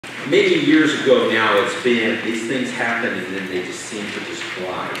Many years ago now, it's been, these things happen and then they just seem to just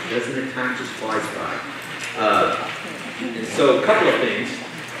fly. Doesn't it? Time just flies by. And so a couple of things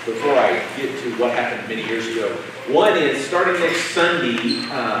before I get to what happened many years ago. One is, starting next Sunday,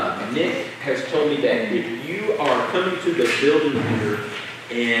 Nick has told me that if you are coming to the building here,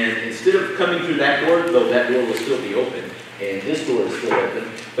 and instead of coming through that door, though that door will still be open, and this door is still open,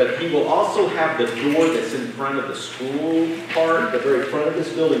 but he will also have the door that's in front of the school part, the very front of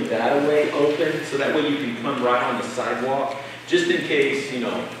this building, that way open, so that way you can come right on the sidewalk, just in case, you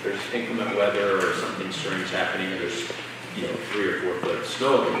know, there's inclement weather or something strange happening, or there's, you know, 3 or 4 foot of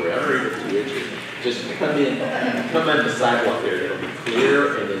snow on the ground, or even 2 inches. Just come on the sidewalk there, it'll be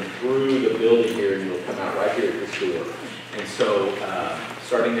clear, and then through the building here, and you'll come out right here at this door. And so,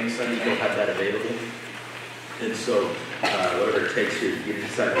 starting next Sunday, you'll have that available. And so, whatever it takes here to get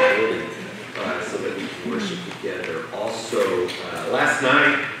inside the building, so that we can worship together. Also, last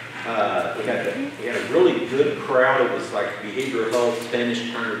night, we had a really good crowd. It was like behavioral health,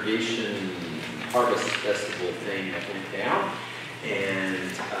 Spanish congregation, harvest festival thing that went down. And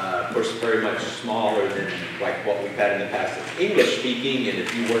of course, very much smaller than like what we've had in the past. It's English speaking, and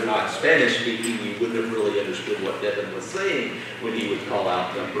if you were not Spanish speaking, you wouldn't have really understood what Devin was saying when he would call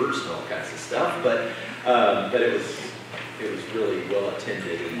out numbers and all kinds of stuff. But it was really well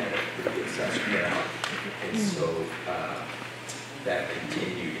attended and had a pretty good sized crowd. And so that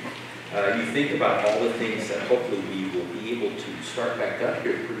continued. You think about all the things that hopefully we will be able to start back up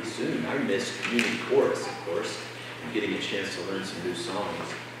here pretty soon. I missed community chorus, of course, and getting a chance to learn some new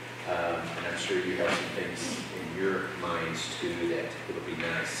songs. And I'm sure you have some things in your minds too that it'll be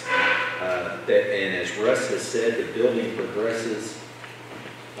nice. And as Russ has said, the building progresses.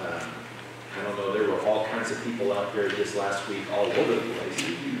 I don't know, there were all kinds of people out there this last week all over the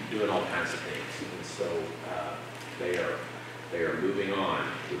place doing all kinds of things. And so they are moving on,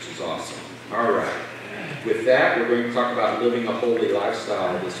 which is awesome. All right. With that, we're going to talk about living a holy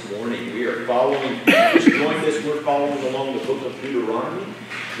lifestyle this morning. We are following, just joined us, we're following along the book of Deuteronomy.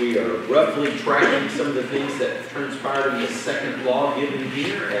 We are roughly tracking some of the things that transpired in the second law given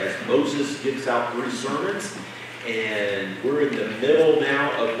here as Moses gives out 3 sermons. And we're in the middle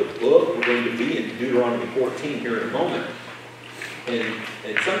now of the book. We're going to be in Deuteronomy 14 here in a moment. And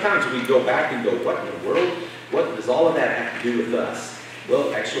sometimes we go back and go, what in the world? What does all of that have to do with us?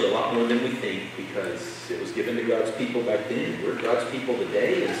 Well, actually a lot more than we think, because it was given to God's people back then. We're God's people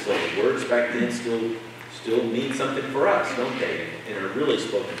today, and so the words back then still mean something for us, don't they? And are really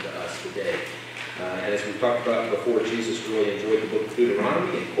spoken to us today. And as we've talked about before, Jesus really enjoyed the book of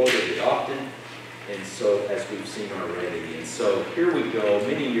Deuteronomy and quoted it often. And so, as we've seen already. And so, here we go,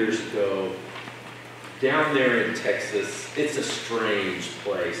 many years ago, down there in Texas. It's a strange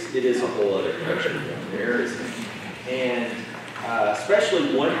place. It is a whole other country down there, isn't it? And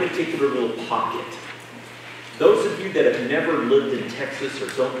especially one particular little pocket. Those of you that have never lived in Texas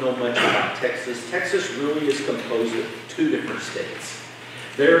or don't know much about Texas, Texas really is composed of 2 different states.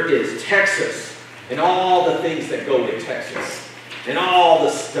 There is Texas and all the things that go with Texas. And all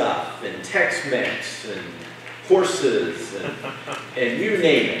the stuff, and Tex-Mex, and horses, and you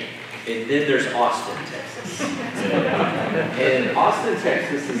name it. And then there's Austin, Texas. And Austin,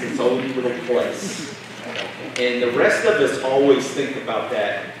 Texas is its own little place. And the rest of us always think about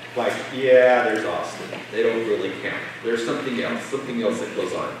that like, yeah, there's Austin. They don't really count. There's something else that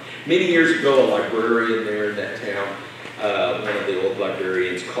goes on. Many years ago, a librarian there in that town, one of the old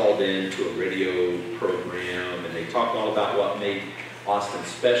librarians called in to a radio program, and they talked all about what made Austin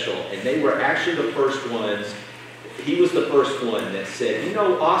special. And they were actually the first ones, he was the first one that said, you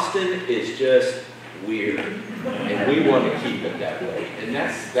know, Austin is just weird, and we want to keep it that way. And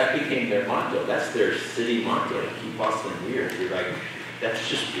that became their motto. That's their city motto, keep Austin weird. You're like, that's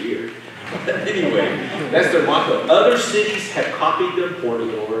just weird. Anyway, that's their motto. Other cities have copied them.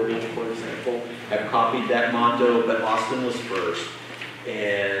 Portland, Oregon, for example, have copied that motto, but Austin was first.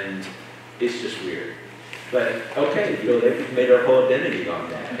 And it's just weird. But okay, you know, they've made our whole identity on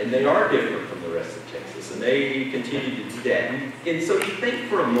that. And they are different from the rest of Texas. And they continue to do that. And so you think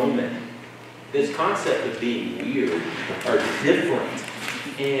for a moment, this concept of being weird or different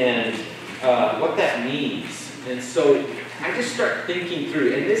and what that means. And so I just start thinking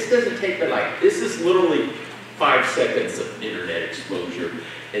through, and this doesn't take but like, this is literally 5 seconds of internet exposure.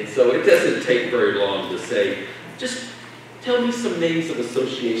 And so it doesn't take very long to say, just tell me some names of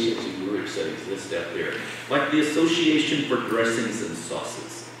associations and groups that exist out there. Like the Association for Dressings and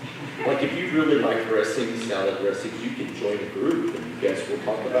Sauces. Like if you really like dressings, salad dressings, you can join a group and you guys will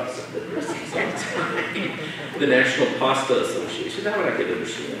talk about some of the dressings all the time. The National Pasta Association, that one I could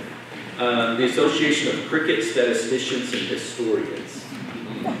understand. The Association of Cricket Statisticians and Historians.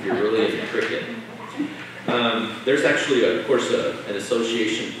 if you're really into cricket. There's actually, of course, an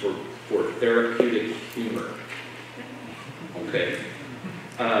association for therapeutic humor. Okay.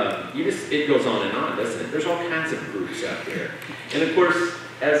 It goes on and on, doesn't it? There's all kinds of groups out there. And of course,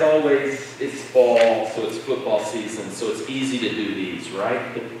 as always, it's fall, so it's football season, so it's easy to do these,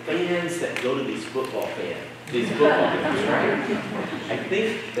 right? The fans that go to these football games, right? I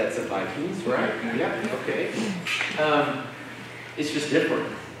think that's a Vikings, right? Yeah, okay. It's just different.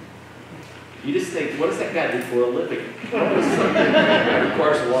 You just think, what does that guy do for a living? That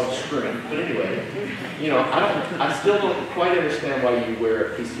requires a lot of strength. But anyway, I still don't quite understand why you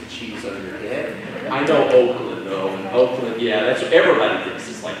wear a piece of cheese on your head. I know Oakland, though, and Oakland, yeah, that's what everybody thinks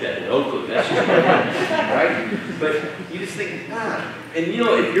is like that in Oakland. That's just right? But you just think, And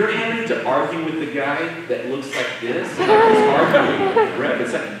if you're having to argue with the guy that looks like this, he's arguing with the ref,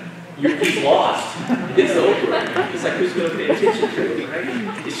 it's like, he's lost. It's over. It's like, who's going to pay attention to him,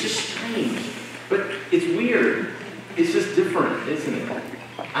 right? It's just strange. But it's weird. It's just different, isn't it?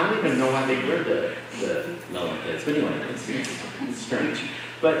 I don't even know why they wear the like this. But anyway, it's strange.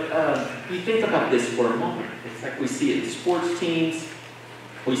 But you think about this for a moment. It's like we see it in sports teams.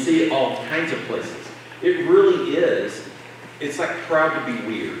 We see it all kinds of places. It really is. It's like proud to be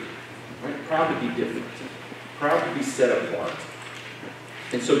weird. Right? Proud to be different. Proud to be set apart.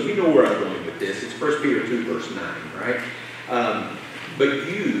 And so you know where I'm going with this. It's 1 Peter 2, verse 9, right? But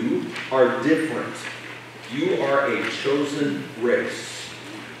you are different. You are a chosen race,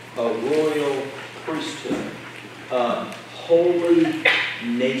 a royal priesthood, a holy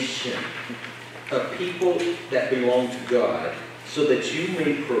nation, a people that belong to God, so that you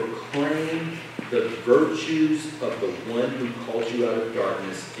may proclaim the virtues of the one who calls you out of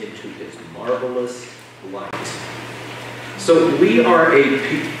darkness into his marvelous light. So we are a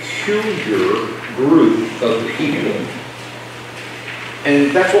peculiar group of people.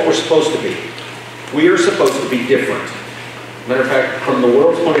 And that's what we're supposed to be. We are supposed to be different. Matter of fact, from the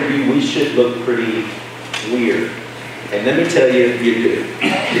world's point of view, we should look pretty weird. And let me tell you, you do.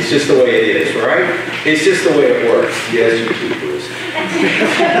 It's just the way it is, right? It's just the way it works. Yes, you do, Bruce.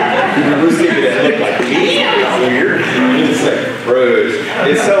 Bruce gave me that look like, me? Weird? It's like, Bruce.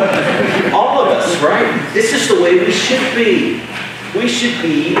 And so, all of us, right? This is the way we should be. We should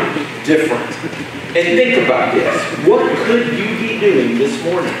be different. And think about this. What could you be doing this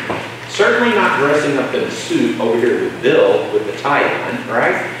morning? Certainly not dressing up in a suit over here with Bill with the tie on,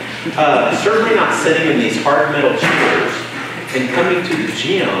 right? Certainly not sitting in these hard metal chairs and coming to the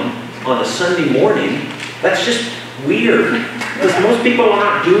gym on a Sunday morning. That's just weird. Because most people are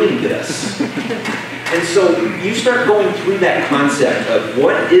not doing this. And so you start going through that concept of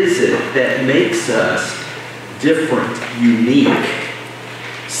what is it that makes us different, unique,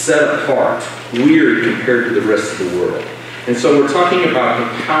 set apart, weird compared to the rest of the world. And so we're talking about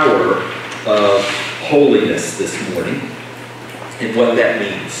the power of holiness this morning and what that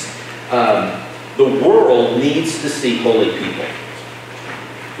means. The world needs to see holy people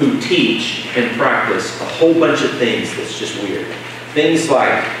who teach and practice a whole bunch of things that's just weird. Things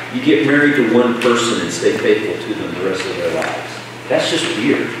like you get married to one person and stay faithful to them the rest of their lives. That's just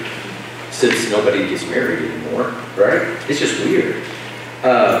weird, since nobody gets married anymore, right? It's just weird.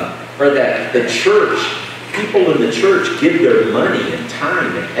 Or that the church, people in the church give their money and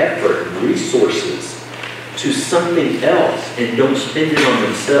time and effort and resources to something else and don't spend it on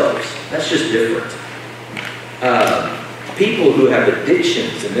themselves. That's just different. People who have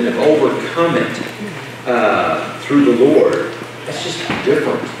addictions and then have overcome it through the Lord, that's just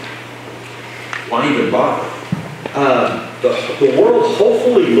different. Why even bother? The world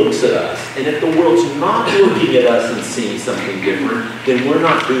hopefully looks at us, and if the world's not looking at us and seeing something different, then we're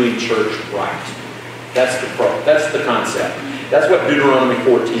not doing church right. That's the concept. That's what Deuteronomy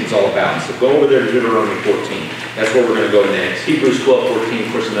 14 is all about. So go over there to Deuteronomy 14. That's where we're going to go next. Hebrews 12:14,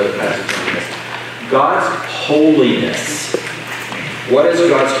 of course, another passage on this. God's holiness. What is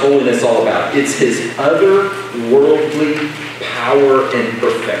God's holiness all about? It's His otherworldly power and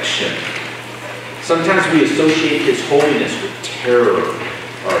perfection. Sometimes we associate His holiness with terror,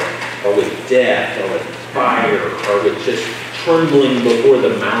 or with death, or with fire, or with just trembling before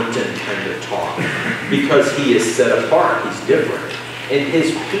the mountain kind of talk. Because He is set apart. He's different. And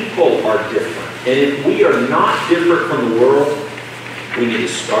His people are different. And if we are not different from the world, we need to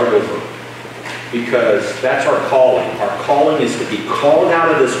start over. Because that's our calling. Our calling is to be called out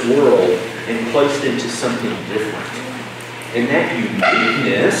of this world and placed into something different. And that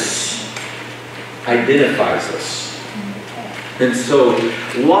uniqueness identifies us. And so,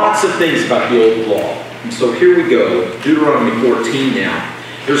 lots of things about the old law. And so here we go, Deuteronomy 14 now.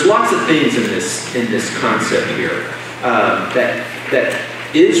 There's lots of things in this concept here that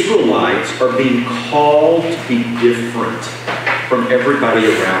Israelites are being called to be different from everybody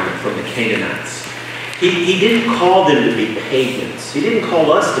around them, from the Canaanites. He didn't call them to be pagans. He didn't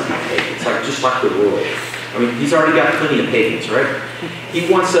call us to be pagans, just like the world. I mean, he's already got plenty of pagans, right?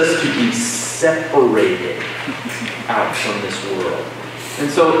 He wants us to be separated out from this world. And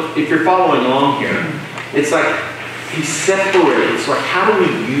so, if you're following along here, it's like he separates. Like, how do we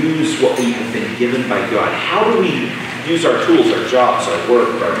use what we have been given by God? How do we use our tools, our jobs, our work,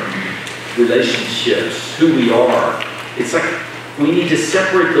 our relationships, who we are? It's like we need to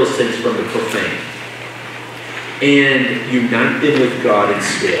separate those things from the profane and unite them with God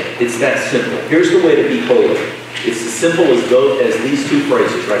instead. It's that simple. Here's the way to be holy. It's as simple as these two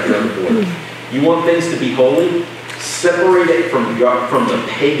phrases right here on the board. You want things to be holy? Separate it from God, from the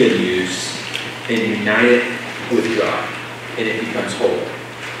pagan use, and unite it with God, and it becomes holy.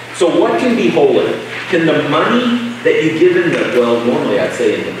 So what can be holy? Can the money that you give in the, well, normally I'd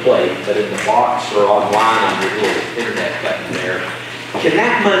say in the plate, but in the box or online on your little internet button there, can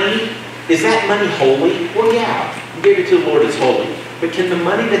that money, is that money holy? Well, yeah, you gave it to the Lord, it's holy. But can the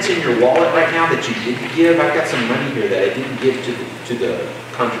money that's in your wallet right now that you didn't give, I've got some money here that I didn't give to the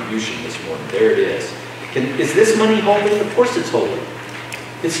contribution this morning. There it is. Is this money holy? Of course it's holy.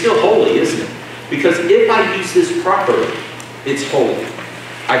 It's still holy, isn't it? Because if I use this properly, it's holy.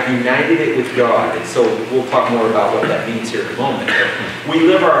 I've united it with God. And so we'll talk more about what that means here in a moment. But we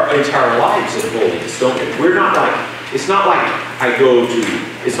live our entire lives in holiness, don't we? We're not like, it's not like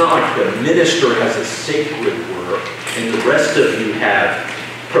it's not like the minister has a sacred work and the rest of you have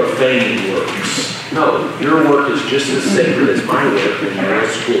profane works. No, your work is just as sacred as my work when you're a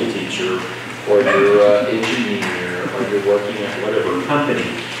school teacher or you're an engineer or you're working at whatever company.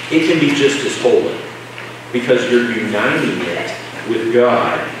 It can be just as holy because you're uniting it with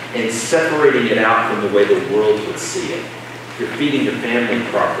God and separating it out from the way the world would see it. You're feeding your family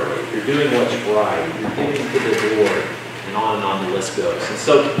properly. You're doing what's right. You're giving to the Lord, and on the list goes. And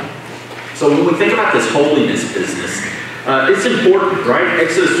so when we think about this holiness business, it's important, right?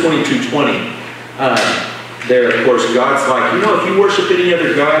 Exodus 22:20. There, of course, God's like, if you worship any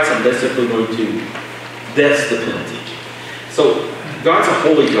other gods, I'm basically going to, that's the penalty. So God's a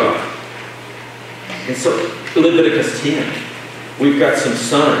holy God. And so Leviticus 10, we've got some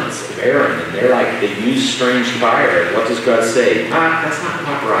sons of Aaron, and they use strange fire. And what does God say? That's not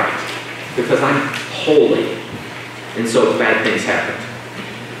quite right, because I'm holy. And so bad things happen.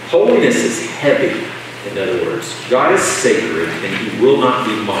 Holiness is heavy, in other words. God is sacred, and he will not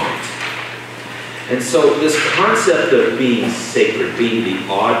be mocked. And so this concept of being sacred, being the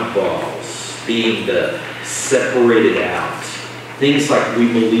oddballs, being the separated out, things like we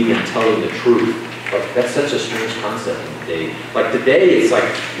believe in telling the truth, that's such a strange concept in today. Like today,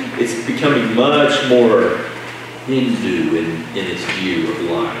 it's becoming much more Hindu in its view of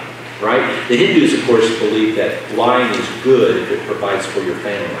lying, right? The Hindus, of course, believe that lying is good if it provides for your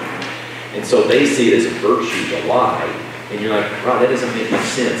family. And so they see it as a virtue to lie. And you're like, wow, that doesn't make any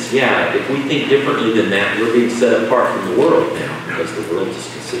sense. Yeah, if we think differently than that, we're being set apart from the world now, because the world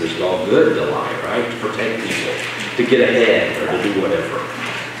just considers it all good to lie, right? To protect people, to get ahead, or to do whatever.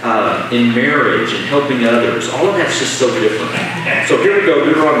 In marriage and helping others, all of that's just so different. So here we go,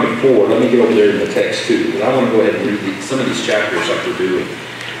 Deuteronomy 4. Let me get over there in the text too, because I want to go ahead and read some of these chapters like we're doing.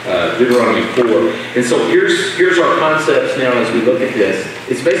 Deuteronomy 4. And so here's our concepts now as we look at this.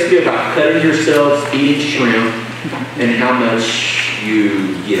 It's basically about cutting yourselves, eating shrimp, and how much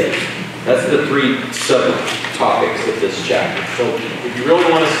you give. That's the three subtopics of this chapter. So if you really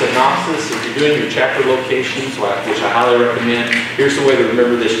want a synopsis, if you're doing your chapter locations, which I highly recommend, here's the way to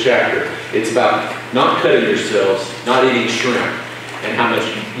remember this chapter. It's about not cutting yourselves, not eating shrimp, and how much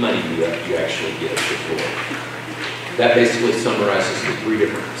money you actually give to the Lord. That basically summarizes the three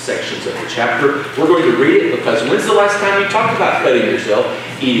different sections of the chapter. We're going to read it because when's the last time you talked about cutting yourself,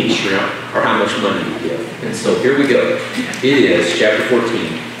 eating shrimp, or how much money you give? And so here we go. It is chapter 14,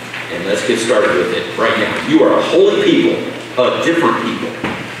 and let's get started with it right now. You are a holy people, a different people.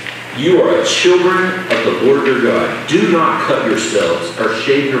 You are children of the Lord your God. Do not cut yourselves or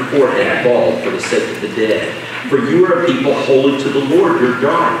shave your forehead bald for the sake of the dead. For you are a people holy to the Lord your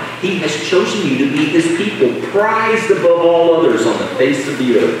God. He has chosen you to be his people, prized above all others on the face of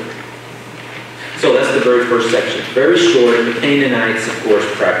the earth. So that's the very first section. Very short. The Canaanites, of course,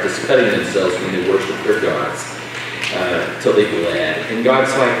 practiced cutting themselves when they worshiped their gods till they bled. And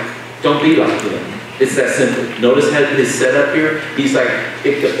God's like, don't be like them. It's that simple. Notice how his setup here? He's like,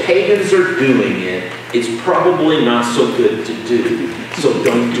 if the pagans are doing it, it's probably not so good to do. So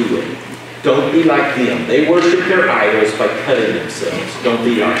don't do it. Don't be like them. They worship their idols by cutting themselves. Don't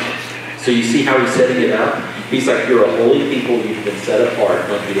be like them. So you see how he's setting it up? He's like, you're a holy people, you've been set apart,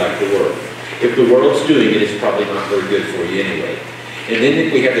 don't be like the world. If the world's doing it, it's probably not very good for you anyway. And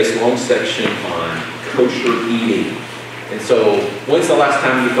then we have this long section on kosher eating. And so, when's the last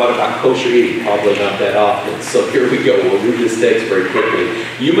time you thought about kosher eating? Probably not that often. So here we go, we'll read this text very quickly.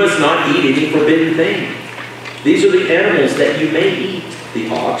 You must not eat any forbidden thing. These are the animals that you may eat. The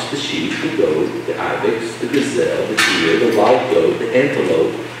ox, the sheep, the goat, the ibex, the gazelle, the deer, the wild goat, the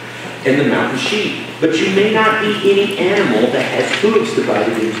antelope, and the mountain sheep. But you may not eat any animal that has hooves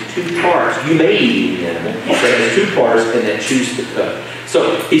divided into two parts. You may eat any animal that has two parts and that chews the cud.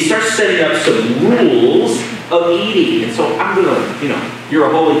 So he starts setting up some rules of eating. And so I'm going to, you're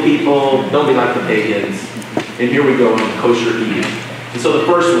a holy people, don't be like the pagans. And here we go on kosher eating. And so the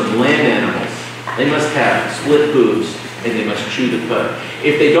first one, land animals. They must have split hooves and they must chew the cud.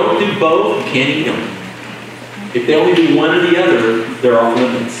 If they don't do both, you can't eat them. If they only do one or the other, they're off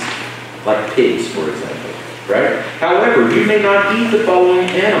limits. Like pigs, for example, right? However, you may not eat the following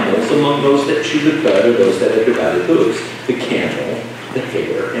animals among those that chew the cud or those that have divided hooves: the camel, the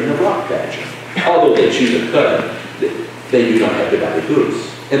hare, and the rock badger. Although they chew the cud, they do not have divided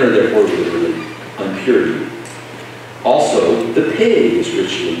hooves and are therefore literally impure to you. Also, the pig is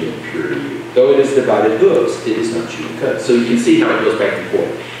ritually impure to you. Though it is divided hooves, it is not chewed cud. So you can see how it goes back and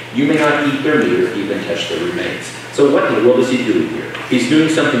forth. You may not eat their meat or even touch their remains. So what in the world is he doing here? He's doing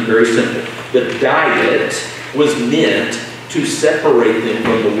something very simple. The diet was meant to separate them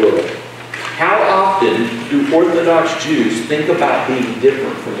from the world. How often do Orthodox Jews think about being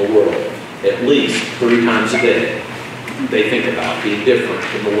different from the world? At least 3 times a day. They think about being different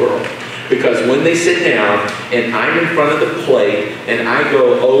from the world. Because when they sit down and I'm in front of the plate and I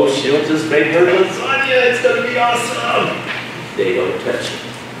go, oh, she'll just make her lasagna, it's going to be awesome. They don't touch it.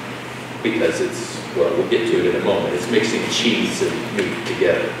 Because it's, well, we'll get to it in a moment. It's mixing cheese and meat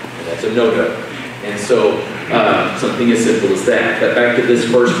together. And that's a no-no. And so, something as simple as that. But back to this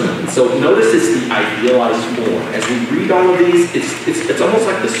first one. So notice it's the idealized form. As we read all of these, it's almost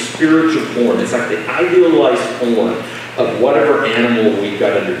like the spiritual form. It's like the idealized form of whatever animal we've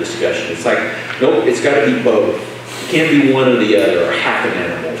got under discussion. It's like, nope, it's got to be both. It can't be one or the other, or half an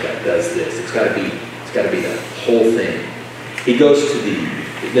animal that does this. It's got to be the whole thing. He goes to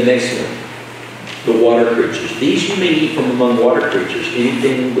the next one. The water creatures. These you may eat from among water creatures.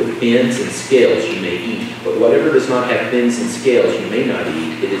 Anything with fins and scales you may eat. But whatever does not have fins and scales you may not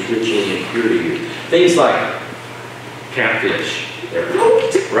eat. It is ritually impure to you. Things like catfish. They're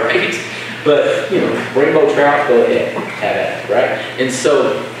right? But, rainbow trout, go ahead. Have at it, right? And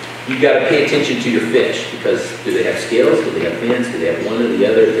so you've got to pay attention to your fish. Because do they have scales? Do they have fins? Do they have one or the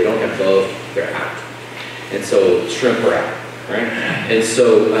other? If they don't have both, they're out. And so shrimp are out. Right? And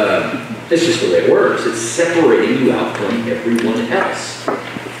so that's just the way it works. It's separating you out from everyone else.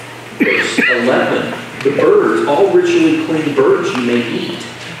 Verse 11. The birds, all ritually clean birds you may eat.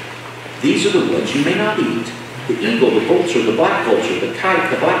 These are the ones you may not eat. The eagle, the vulture, the black vulture, the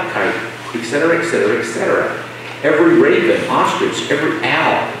kite, the black kite, etc., etc., etc. Every raven, ostrich, every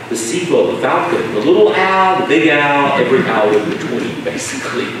owl, the seagull, the falcon, the little owl, the big owl, every owl in between,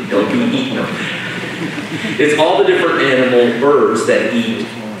 basically. Don't be eating them. It's all the different animal birds that eat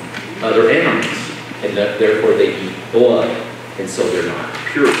other animals, and therefore they eat blood, and so they're not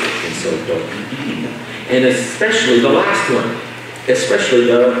pure, and so don't be eating them. And especially the last one, especially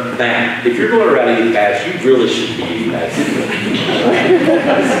the bat. If you're going around eating bats, you really shouldn't be eating bats.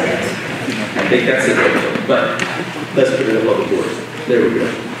 I think that's a good one, but let's put it up on the board. There we go.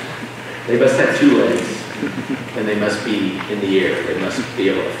 They must have 2 legs, and they must be in the air. They must be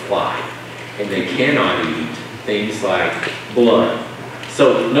able to fly. And they cannot eat things like blood.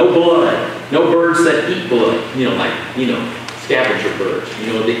 So no blood, no birds that eat blood, scavenger birds.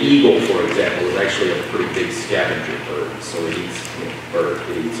 The eagle, for example, is actually a pretty big scavenger bird. So it eats bird,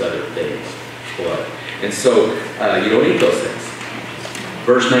 it eats other things, blood. And so you don't eat those things.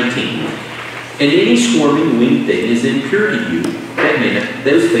 Verse 19. And any swarming winged thing is impure to you.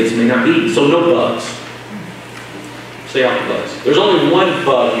 Those things may not be eaten. So no bugs. Stay off the bugs. There's only one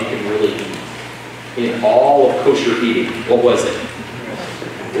bug you can really eat in all of kosher eating. What was it?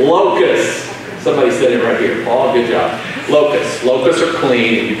 Locusts. Somebody said it right here. Paul, good job. Locusts. Locusts are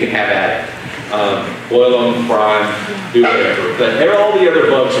clean and you can have at it. Boil them, fry them, do whatever. But all the other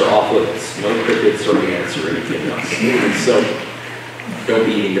bugs are off limits. No crickets or ants or anything else. And so don't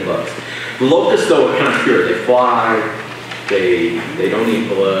be eating the bugs. Locusts, though, are kind of pure. They fly. They don't eat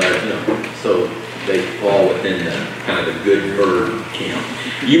blood. So they fall within the kind of the good bird camp.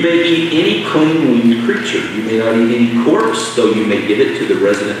 You may eat any clean winged creature. You may not eat any corpse, though you may give it to the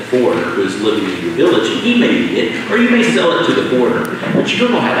resident foreigner who is living in your village, and he may eat it, or you may sell it to the foreigner. But you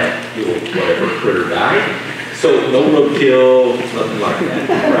don't know how that little whatever critter died. So no roadkill, nothing like that,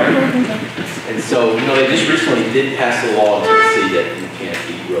 right? And so, they just recently did pass a law in Tennessee that you can't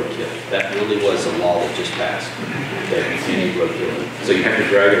eat roadkill. That really was a law that just passed, that you can't eat roadkill. So you have to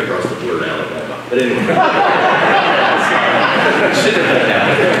drag it across the border in Alabama. But anyway. Should have done that.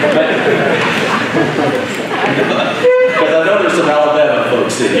 Because I know there's some Alabama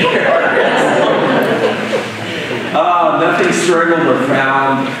folks in here. Nothing strangled or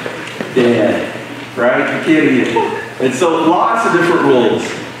found dead. Right? You can't eat it. And so lots of different rules.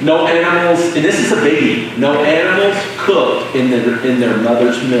 No animals, and this is a biggie, no animals cooked in their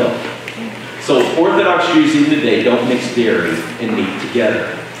mother's milk. So Orthodox Jews even today don't mix dairy and meat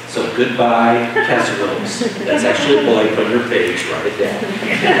together. So goodbye casseroles. That's actually a blank on your page, write it down.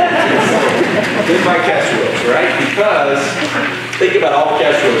 Goodbye casseroles, right? Because think about all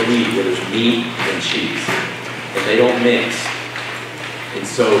casseroles we eat, where there's meat and cheese. And they don't mix. And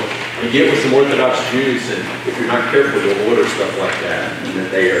so you get with some Orthodox Jews, and if you're not careful, you'll order stuff like that. And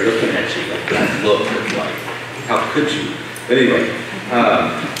then they are looking at you like that look of like, how could you? But anyway,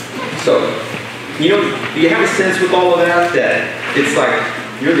 so, do you have a sense with all of that it's like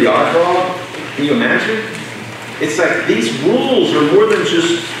you're the oddball? Can you imagine? It's like these rules are more than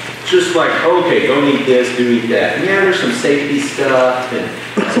just like, okay, don't eat this, do eat that. And yeah, there's some safety stuff and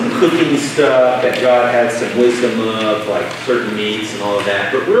some cooking stuff that God had some wisdom of, like certain meats and all of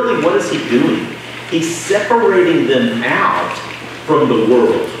that. But really, what is he doing? He's separating them out from the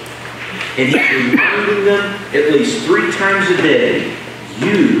world. And he's reminding them at least 3 times a day,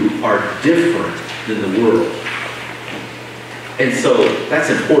 you are different than the world. And so that's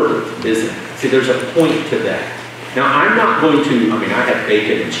important, isn't it? See, there's a point to that. Now, I'm not going to, I had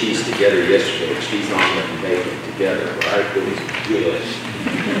bacon and cheese together yesterday, cheese omelet and bacon together, right? It was good.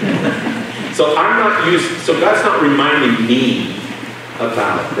 So so God's not reminding me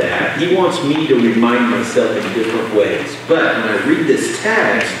about that. He wants me to remind myself in different ways. But when I read this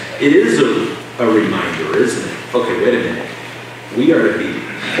text, it is a reminder, isn't it? Okay, wait a minute. We are to be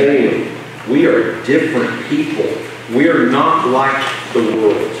holy. We are different people. We are not like the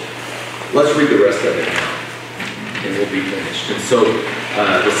world. Let's read the rest of it now, and we'll be finished. And so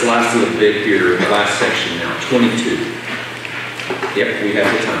this last little bit here, the last section now, 22. Yep, we have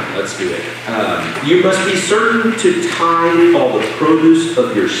the time. Let's do it. You must be certain to tithe all the produce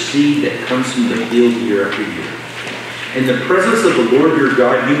of your seed that comes from the field year after year. In the presence of the Lord your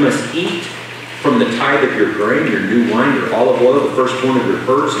God, you must eat from the tithe of your grain, your new wine, your olive oil, the firstborn of your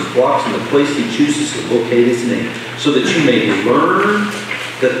herds and flocks, in the place he chooses to locate his name, so that you may learn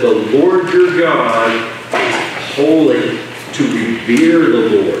that the Lord your God is holy, to revere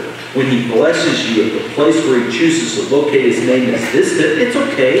the Lord. When he blesses you at the place where he chooses to locate his name is distant, it's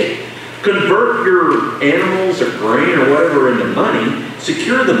okay. Convert your animals or grain or whatever into money,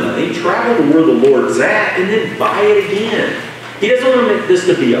 secure the money, travel to where the Lord's at, and then buy it again. He doesn't want to make this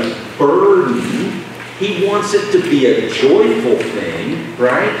to be a burden. He wants it to be a joyful thing,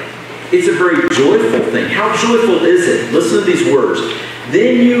 right? It's a very joyful thing. How joyful is it? Listen to these words.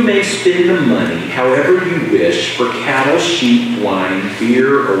 Then you may spend the money however you wish for cattle, sheep, wine,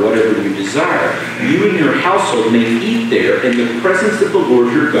 beer, or whatever you desire. You and your household may eat there in the presence of the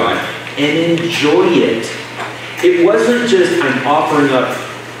Lord your God and enjoy it. It wasn't just I'm offering up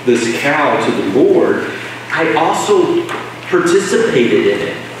this cow to the Lord. I also participated in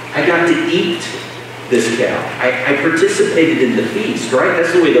it. I got to eat this cow. I participated in the feast, right?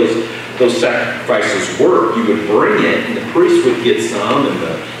 That's the way those sacrifices work. You would bring it, and the priest would get some,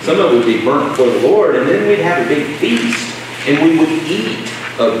 and some of it would be burnt before the Lord, and then we'd have a big feast, and we would eat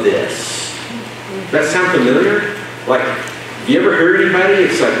of this. Does that sound familiar? Like, have you ever heard anybody?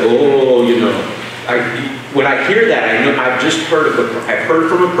 It's like, oh, when I hear that, I know I've heard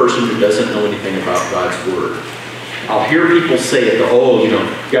from a person who doesn't know anything about God's Word. I'll hear people say it, you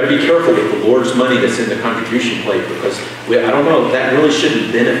got to be careful with the Lord's money that's in the contribution plate because, I don't know, that really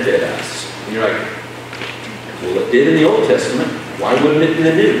shouldn't benefit us. And you're like, well, it did in the Old Testament. Why wouldn't it in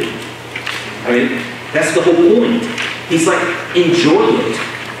the New? That's the whole point. He's like, enjoy it.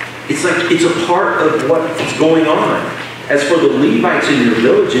 It's like, it's a part of what's going on. As for the Levites in your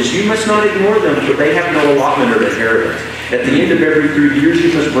villages, you must not ignore them, for they have no allotment or inheritance. At the end of every 3 years,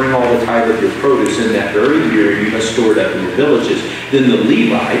 you must bring all the tithe of your produce. In that very year, you must store it up in your villages. Then the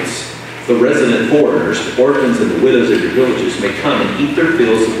Levites, the resident foreigners, the orphans and the widows of your villages, may come and eat their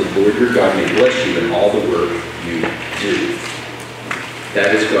fields, so the Lord your God may bless you in all the work you do.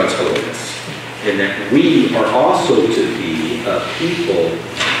 That is God's holiness. And that we are also to be a people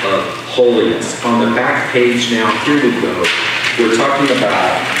of holiness. On the back page now, here we go. We're talking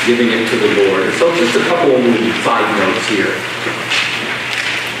about giving it to the Lord. And so just a couple of little side notes here.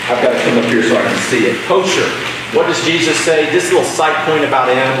 I've got to come up here so I can see it. Kosher. What does Jesus say? Just a little side point about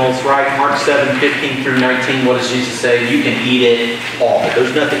animals, right? Mark 7:15 through 19, what does Jesus say? You can eat it all.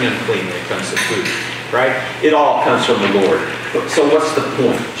 There's nothing unclean when it comes to food, right? It all comes from the Lord. So what's the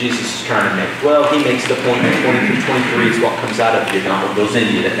point Jesus is trying to make? Well, he makes the point that 20 through 23 is what comes out of you, not what goes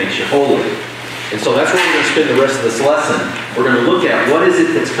into you that makes you holy. And so that's where we're going to spend the rest of this lesson. We're going to look at what is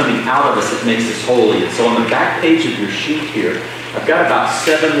it that's coming out of us that makes us holy. And so on the back page of your sheet here, I've got about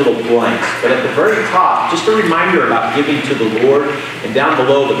 7 little blanks. But at the very top, just a reminder about giving to the Lord. And down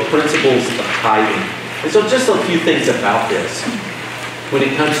below, the principles of tithing. And so just a few things about this when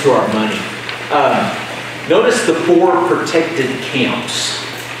it comes to our money. Notice the 4 protected camps.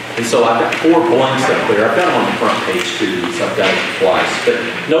 And so I've got 4 blanks up there. I've got them on the front page too, so I've got it twice.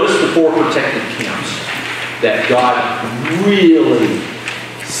 But notice the 4 protected camps that God really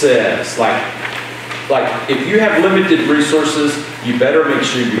says, like if you have limited resources, you better make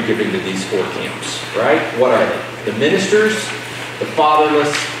sure you're giving to these 4 camps, right? What are they? The ministers, the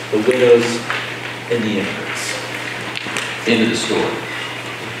fatherless, the widows, and the immigrants. End of the story.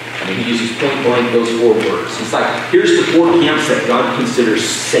 I mean, he uses point blank those 4 words. It's like, here's the 4 camps that God considers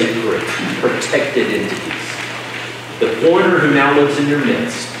sacred, protected entities. The foreigner who now lives in your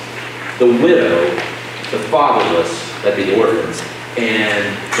midst, the widow, the fatherless, that'd be the orphans,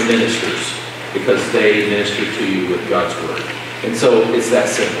 and the ministers, because they minister to you with God's word. And so it's that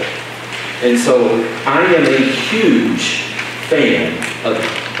simple. And so I am a huge fan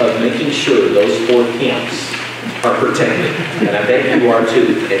of making sure those 4 camps are protected. And I bet you are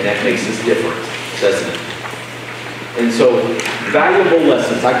too. And that makes us different, doesn't it? And so valuable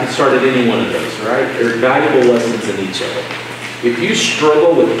lessons. I can start at any one of those, right? There's valuable lessons in each of them. If you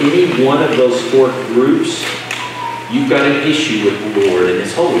struggle with any one of those 4 groups, you've got an issue with the Lord and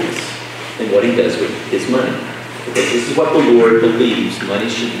His holiness and what He does with His money. Because this is what the Lord believes money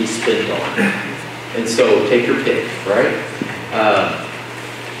should be spent on. And so take your pick, right?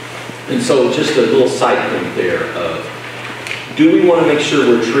 And so just a little side point there of, do we want to make sure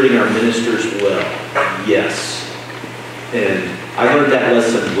we're treating our ministers well? Yes. And I learned that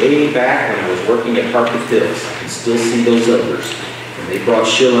lesson way back when I was working at Harpeth Hills. I can still see those elders. And they brought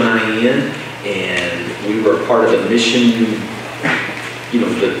Sheila and I in, and we were a part of a mission,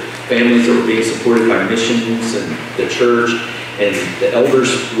 the families that were being supported by missions and the church. And the elders,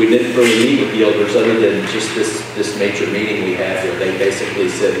 we didn't really meet with the elders other than just this major meeting we had where they basically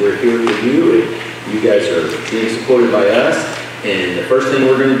said, we're here for you, and you guys are being supported by us. And the first thing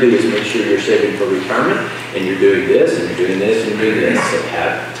we're going to do is make sure you're saving for retirement, and you're doing this, and you're doing this, and you're doing this. So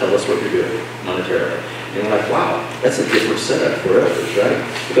tell us what you're doing monetarily. And we're like, wow, that's a different setup for elders, right?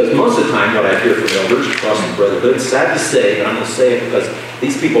 Because most of the time what I hear from elders across the brotherhood, sad to say, but I'm going to say it because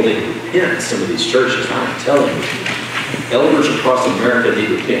these people need to repent in some of these churches. I'm telling you. Elders across America need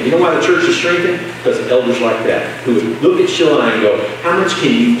to repent. You know why the church is shrinking? Because of elders like that, who would look at Sheila and I and go, how much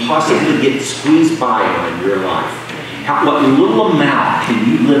can you possibly get squeezed by on in your life? What little amount can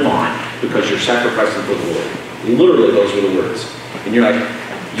you live on because you're sacrificing for the Lord? Literally, those were the words. And you're like,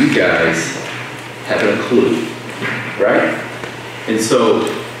 you guys haven't a clue, right? And so,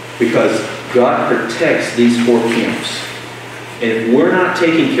 because God protects these 4 camps, and if we're not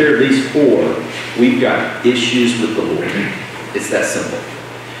taking care of these 4, we've got issues with the Lord. It's that simple.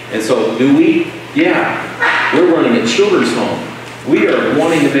 And so, do we? Yeah. We're running a children's home. We are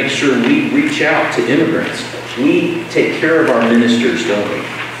wanting to make sure we reach out to immigrants. We take care of our ministers, don't we?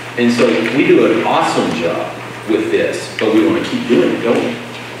 And so, we do an awesome job with this, but we want to keep doing it, don't we?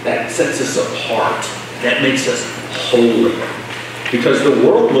 That sets us apart. That makes us holy. Because the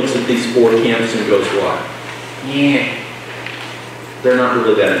world looks at these 4 camps and goes, what? Yeah. They're not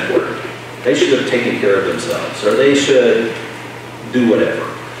really that important. They should have taken care of themselves, or they should do whatever.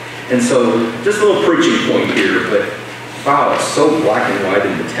 And so, just a little preaching point here, but wow, it's so black and white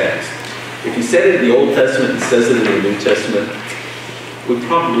in the text. If he said it in the Old Testament and says it in the New Testament, we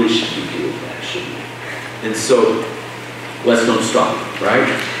probably should be doing that, shouldn't we? And so, let's don't stop, right?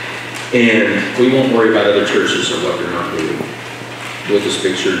 And we won't worry about other churches or what they're not doing. We'll just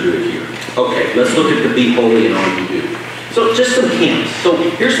make sure to do it here. Okay, let's look at the be holy in all you do. So just some camps. So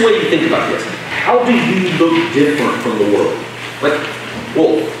here's the way you think about this. How do you look different from the world?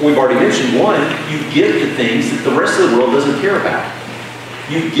 Well, we've already mentioned one, you give to things that the rest of the world doesn't care about.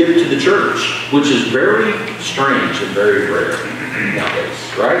 You give to the church, which is very strange and very rare nowadays,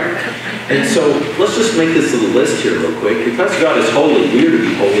 right? And so let's just make this little list here real quick. Because God is holy, we are to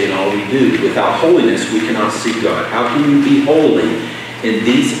be holy in all we do. Without holiness, we cannot see God. How can you be holy in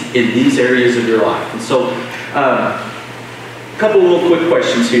these areas of your life? And so, a couple little quick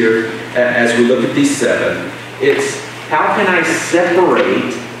questions here as we look at these 7. It's, how can I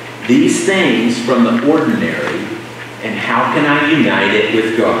separate these things from the ordinary, and how can I unite it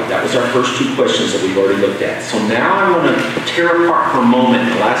with God? That was our first two questions that we've already looked at. So now I want to tear apart for a moment in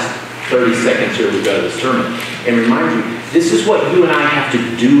the last 30 seconds here we go to the sermon and remind you, this is what you and I have to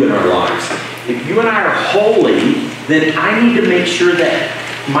do in our lives. If you and I are holy, then I need to make sure that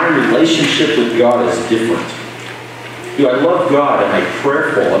my relationship with God is different. Do I love God? Am I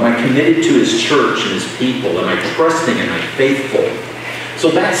prayerful? Am I committed to His church and His people? Am I trusting? Am I faithful? So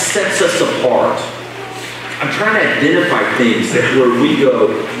that sets us apart. I'm trying to identify things that where we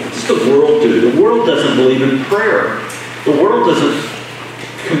go, what's the world do? The world doesn't believe in prayer. The world doesn't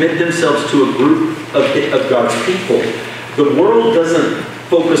commit themselves to a group of God's people. The world doesn't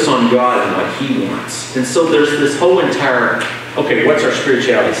focus on God and what He wants. And so there's this whole entire, okay, what's our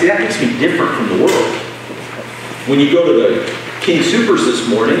spirituality? See, that makes me different from the world. When you go to the King Soopers this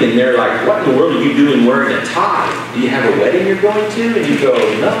morning and they're like, what in the world are you doing wearing a tie? Do you have a wedding you're going to? And you go,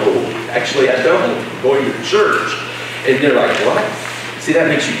 no, actually I don't. I'm going to church. And they're like, what? See, that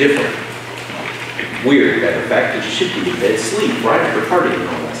makes you different. Weird, the fact that you should be in bed, sleep right after partying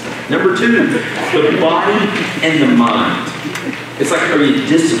all last night. Number two, the body and the mind. It's like, are you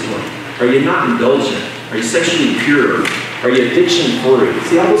disciplined? Are you not indulgent? Are you sexually pure? Are you addiction free?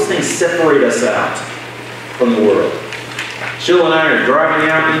 See, all those things separate us out from the world. Jill and I are driving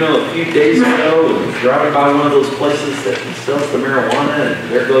out, a few days ago, and driving by one of those places that sells the marijuana,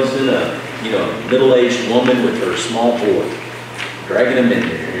 and there goes in a, middle-aged woman with her small boy, dragging him in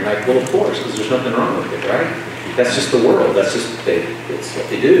there. And you're like, well, of course, because there's nothing wrong with it, right? That's just the world. That's just, it's what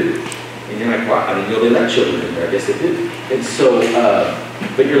they do. And you're like, wow, I didn't know they let children in there. I guess they do. And so,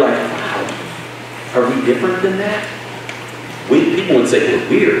 but you're like, wow, are we different than that? People would say we're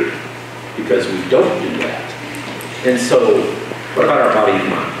weird because we don't do that. And so, what about our body and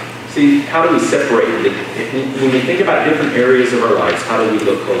mind? See, how do we separate? When we think about different areas of our lives, how do we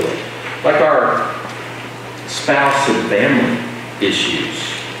look holy? Like our spouse and family issues.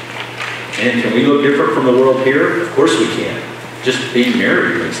 And can we look different from the world here? Of course we can. Just being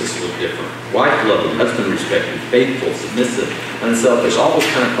married makes us look different. Wife loving, husband respecting, faithful, submissive, unselfish, all those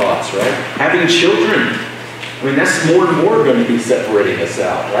kind of thoughts, right? Having children. I mean, that's more and more going to be separating us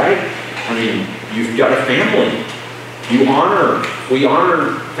out, right? I mean, you've got a family. We honor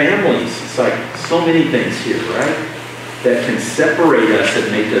families. It's like so many things here, right? That can separate us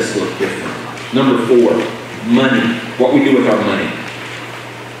and make us look different. Number four, money. What we do with our money.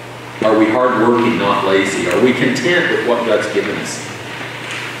 Are we hardworking, not lazy? Are we content with what God's given us?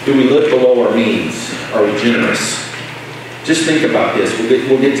 Do we live below our means? Are we generous? Just think about this.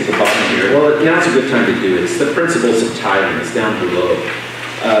 We'll get to the bottom here. Well, now's a good time to do it. It's the principles of tithing. It's down below.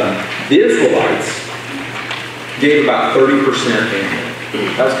 The Israelites gave about 30%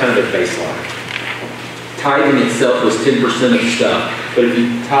 annually. That was kind of their baseline. Tithing itself was 10% of stuff, but if you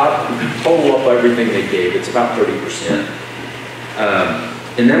total up everything they gave, it's about 30%.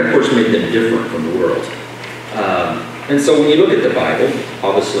 And that, of course, made them different from the world. And so when you look at the Bible,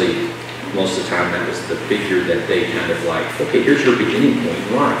 obviously, most of the time that was the figure that they kind of like, okay, here's your beginning point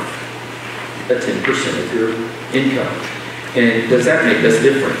in life. That's 10% of your income. And does that make us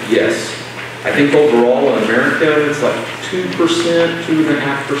different? Yes. I think overall in America, it's like 2%,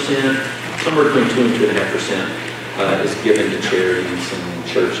 2.5%, somewhere between 2 and 2.5% is given to charities and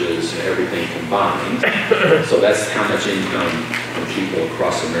churches and everything combined. So that's how much income from people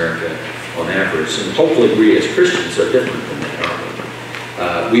across America on average. And hopefully we as Christians are different than that,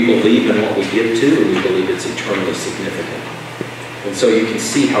 aren't we? We believe in what we give to, and we believe it's eternally significant. And so you can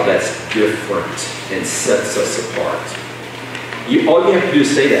see how that's different and sets us apart. All you have to do is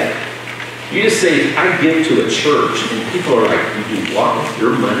say that. You just say, I give to a church, and people are like, you do what with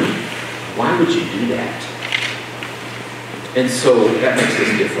your money? Why would you do that? And so that makes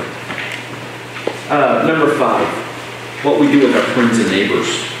us different. Number 5, what we do with our friends and neighbors.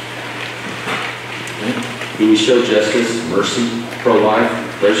 Right? Do we show justice, mercy, pro-life,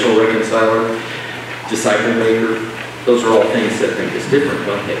 racial reconciler, disciple maker? Those are all things that make us different,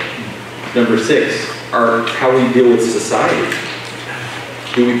 don't they? Number 6, how we deal with society.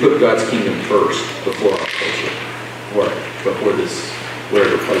 Do we put God's kingdom first before our culture? Or before this,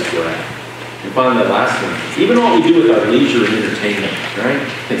 whatever place we're at? And finally, the last one, even what we do with our leisure and entertainment, right,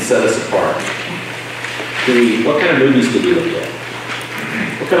 can set us apart. What kind of movies do we look at?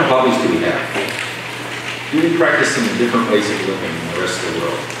 What kind of hobbies do we have? Do we practice some different ways of living in the rest of the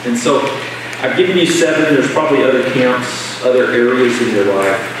world? And so, I've given you 7. There's probably other camps, other areas in your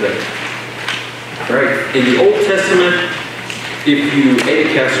life that, right? In the Old Testament, if you ate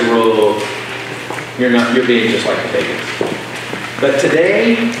a casserole, you're being just like the pagans. But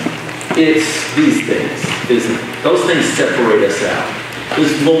today, it's these things, isn't it? Those things separate us out.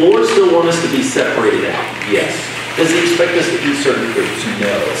 Does the Lord still want us to be separated out? Yes. Does he expect us to eat certain foods?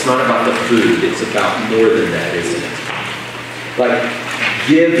 No. It's not about the food. It's about more than that, isn't it? Like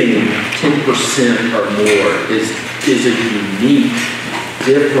giving 10% or more is a unique,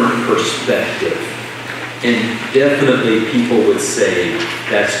 different perspective. And definitely people would say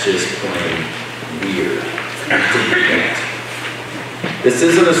that's just plain weird to do that. This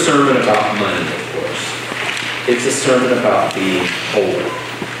isn't a sermon about money, of course. It's a sermon about being holy.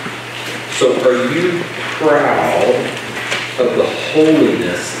 So are you proud of the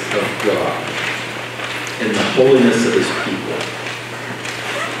holiness of God and the holiness of his people?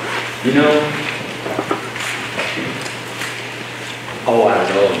 You know, oh, I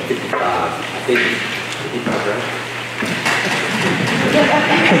don't know, I'm 55. I think 55, right?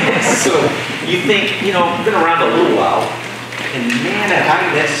 So you think, you know, I've been around a little while, and man, have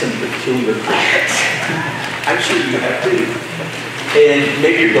I met some peculiar Christians. I'm sure you have too. And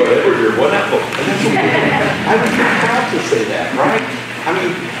maybe you're going, Edward, you're one of them. And that's okay. I would be proud to say that, right? I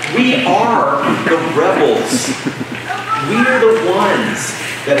mean, we are the rebels. We are the ones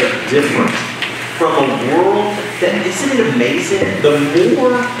that are different from a world that, isn't it amazing? The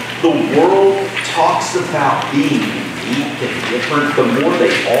more the world talks about being unique and different, the more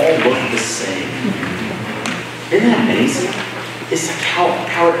they all look the same. Isn't that amazing? It's like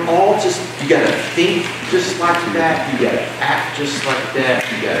how it all just, you gotta think just like that, you gotta act just like that,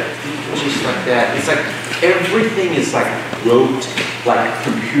 you gotta eat just like that. It's like everything is like rote, like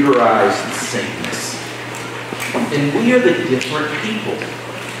computerized sameness. And we are the different people.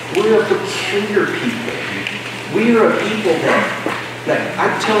 We are peculiar people. We are a people that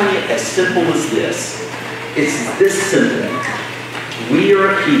I'm telling you, as simple as this, it's this simple. We are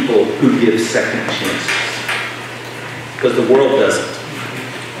a people who give second chances. Because the world doesn't.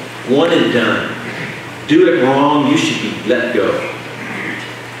 One and done. Do it wrong, you should be let go.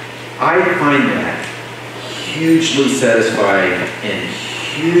 I find that hugely satisfying and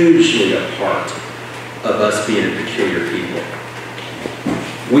hugely a part of us being a peculiar people.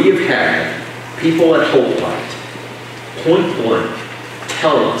 We have had people at Hope Light point blank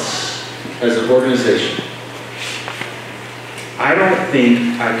tell us as an organization, I don't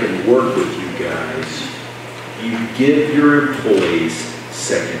think I can work with you guys. You give your employees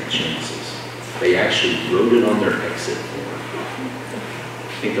second chances. They actually wrote it on their exit form.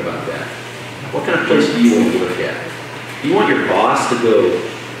 Think about that. What kind of place do you want to work at? Do you want your boss to go,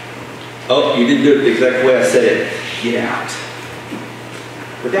 oh, you didn't do it the exact way I said it, get out?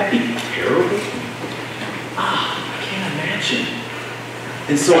 Would that be terrible? I can't imagine.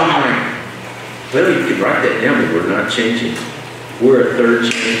 And so I'm like, well, you could write that down, but we're not changing. We're a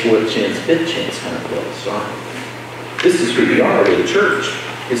third chance, fourth chance, fifth chance kind of place. So this is who we are with the church.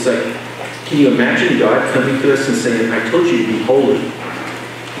 It's like, can you imagine God coming to us and saying, I told you to be holy,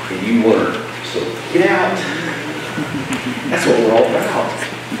 and you weren't. So get out. That's what we're all about.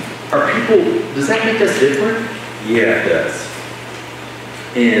 Are people, does that make us different? Yeah, it does.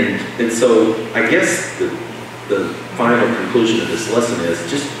 And so I guess the final conclusion of this lesson is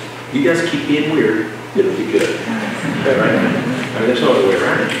just, you guys keep being weird, it'll be good. Right? I mean, there's no other way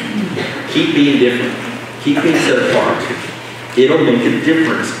around it. Keep being different. Keep being set apart. It'll make a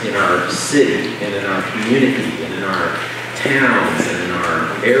difference in our city and in our community and in our towns and in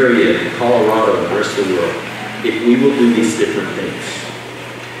our area in Colorado and the rest of the world if we will do these different things.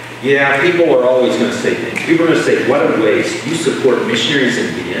 Yeah, people are always going to say things. People are going to say, what a waste. You support missionaries in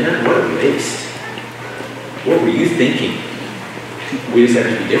Vienna? What a waste. What were you thinking? We just have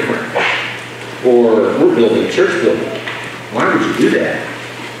to be different. Or we're building a church building. Why would you do that?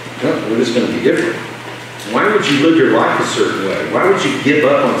 No, we're just going to be different. Why would you live your life a certain way? Why would you give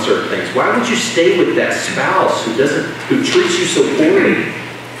up on certain things? Why would you stay with that spouse who treats you so poorly?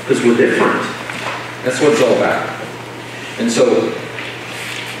 Because we're different. That's what it's all about. And so,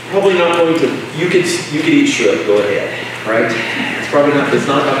 probably not going to, you could eat shrimp, go ahead, right? It's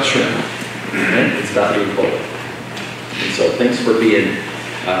not about shrimp, right? It's about being holy. And so thanks for being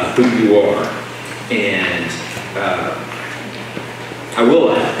who you are. And I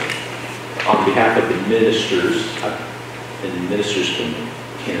will add, on behalf of the ministers, and the ministers can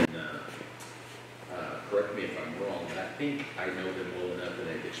correct me if I'm wrong, but I think I know them well enough and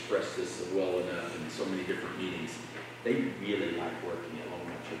they've expressed this well enough in so many different meetings. They really like working at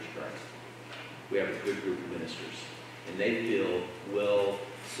Longmont Church of Christ. We have a good group of ministers, and they feel well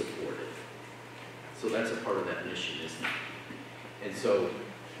supported. So that's a part of that mission, isn't it? And so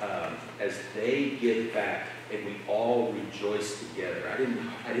as they give back, and we all rejoice together.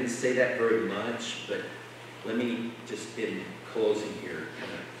 I didn't say that very much, but let me just in closing here kind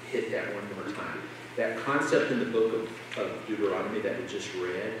of hit that one more time. that concept in the book of Deuteronomy that we just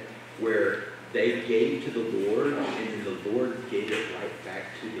read, where they gave to the Lord, and then the Lord gave it right back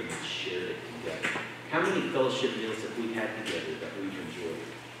to them and shared it together. How many fellowship meals have we had together that we've enjoyed?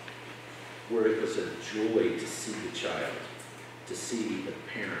 Where it was a joy to see the child, to see the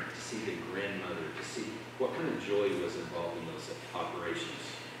parent, to see the grandmother, to see what kind of joy was involved in those operations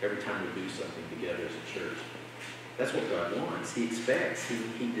every time we do something together as a church. That's what God wants. He expects,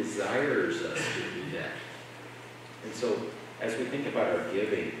 He desires us to do that. And so as we think about our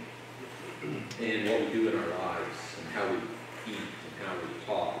giving and what we do in our lives and how we eat and how we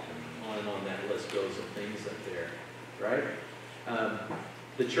talk and on that list goes of things up there, right?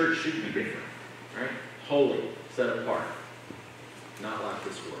 The church should be different, right? Holy, set apart, not like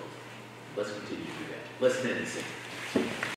this world. Let's continue to do that. Let's stand and sing.